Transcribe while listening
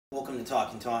Welcome to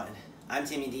Talking Taunton. I'm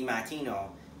Timmy DiMartino,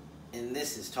 and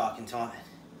this is Talking Taunton,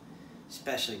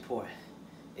 especially port.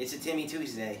 It's a Timmy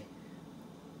Tuesday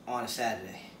on a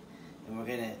Saturday, and we're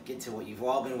gonna get to what you've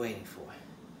all been waiting for.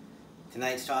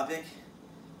 Tonight's topic: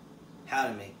 how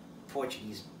to make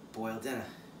Portuguese boiled dinner,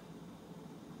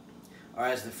 or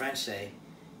as the French say,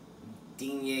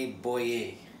 dîner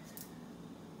bouilli.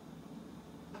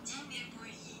 Dîner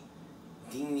bouilli.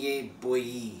 Dîner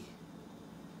bouilli.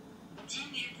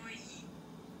 Dîner bouilli.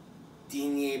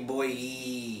 Dîner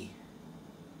bouilli.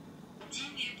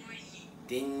 Dîner bouilli.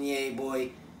 Dîner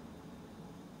bouilli.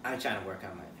 I'm trying to work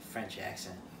on my French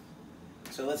accent.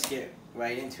 So let's get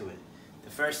right into it. The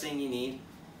first thing you need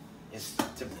is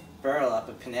to burl up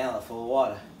a panela full of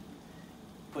water.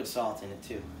 Put salt in it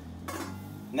too.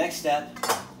 Next step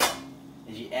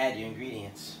is you add your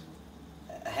ingredients.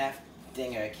 A half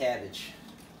dinger of cabbage,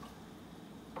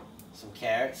 some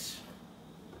carrots,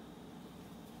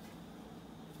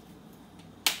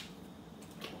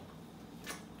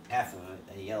 half of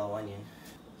a yellow onion,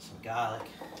 some garlic,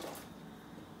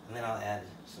 and then I'll add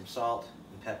some salt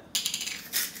and pepper.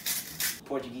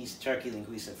 Portuguese turkey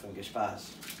linguiça from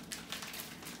Gaspars.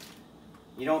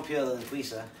 You don't peel the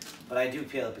linguiça, but I do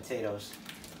peel the potatoes,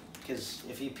 because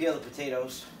if you peel the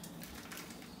potatoes,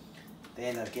 they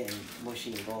end up getting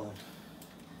mushy and golden.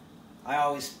 I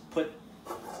always put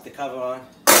the cover on,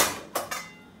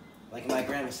 like my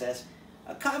grandma says,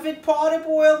 "A covered pot of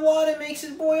boiled water makes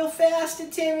it boil faster,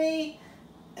 Timmy."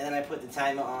 And then I put the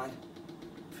timer on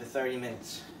for 30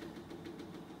 minutes.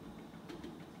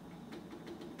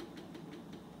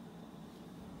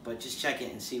 But just check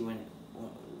it and see when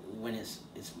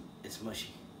it's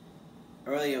mushy.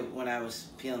 Earlier, when I was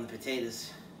peeling the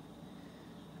potatoes,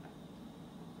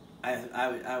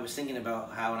 I was thinking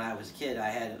about how when I was a kid,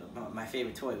 my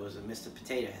favorite toy was a Mr.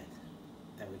 Potato Head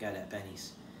that we got at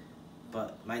Benny's.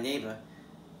 But my neighbor,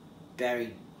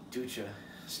 Barry Dutra,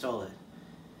 stole it.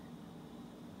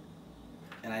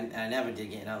 And I never did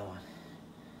get another one.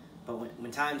 But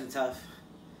when times are tough,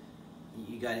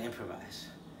 you gotta improvise.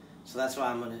 So that's why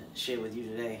I'm gonna share with you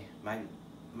today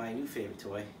my new favorite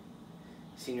toy,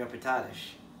 Senor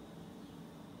Patatas.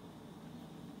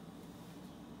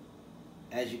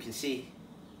 As you can see,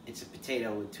 it's a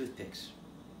potato with toothpicks,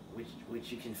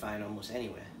 which you can find almost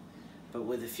anywhere. But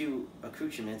with a few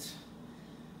accoutrements,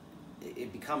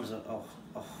 it becomes a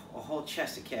whole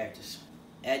chest of characters.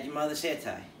 Add your mother's hair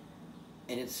tie,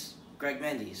 and it's Greg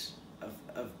Mendes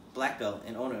of Black Belt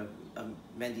and owner of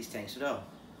Mendes Tank Sudo.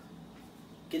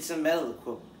 Get some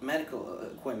medical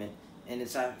equipment, and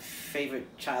it's our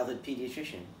favorite childhood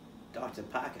pediatrician, Dr.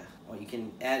 Parker. Or you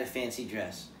can add a fancy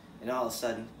dress, and all of a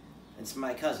sudden, it's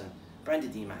my cousin, Brenda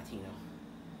DiMartino.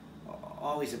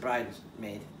 Always a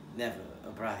bridesmaid, never a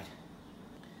bride.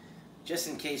 Just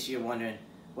in case you're wondering,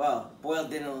 well, boiled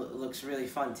dinner looks really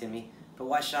fun, Timmy, but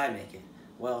why should I make it?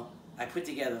 Well, I put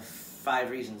together 5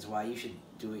 reasons why you should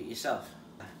do it yourself.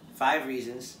 5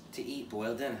 reasons to eat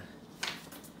boiled dinner.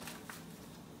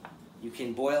 You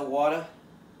can boil water,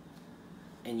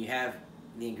 and you have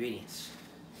the ingredients.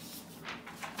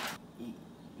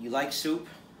 You like soup,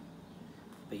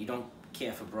 but you don't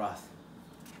care for broth.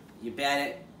 You're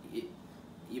bad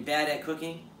at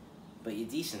cooking, but you're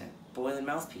decent at boiling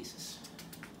mouthpieces.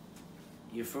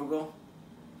 You're frugal,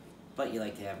 but you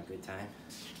like to have a good time.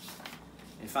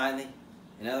 And finally,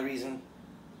 another reason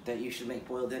that you should make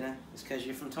boiled dinner is because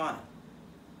you're from Taunton,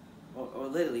 or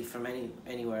literally from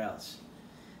anywhere else.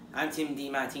 I'm Tim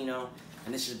DiMartino,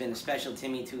 and this has been a special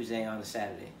Timmy Tuesday on a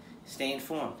Saturday. Stay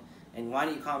informed, and why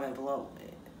don't you comment below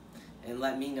and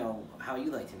let me know how you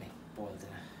like to make boiled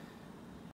dinner.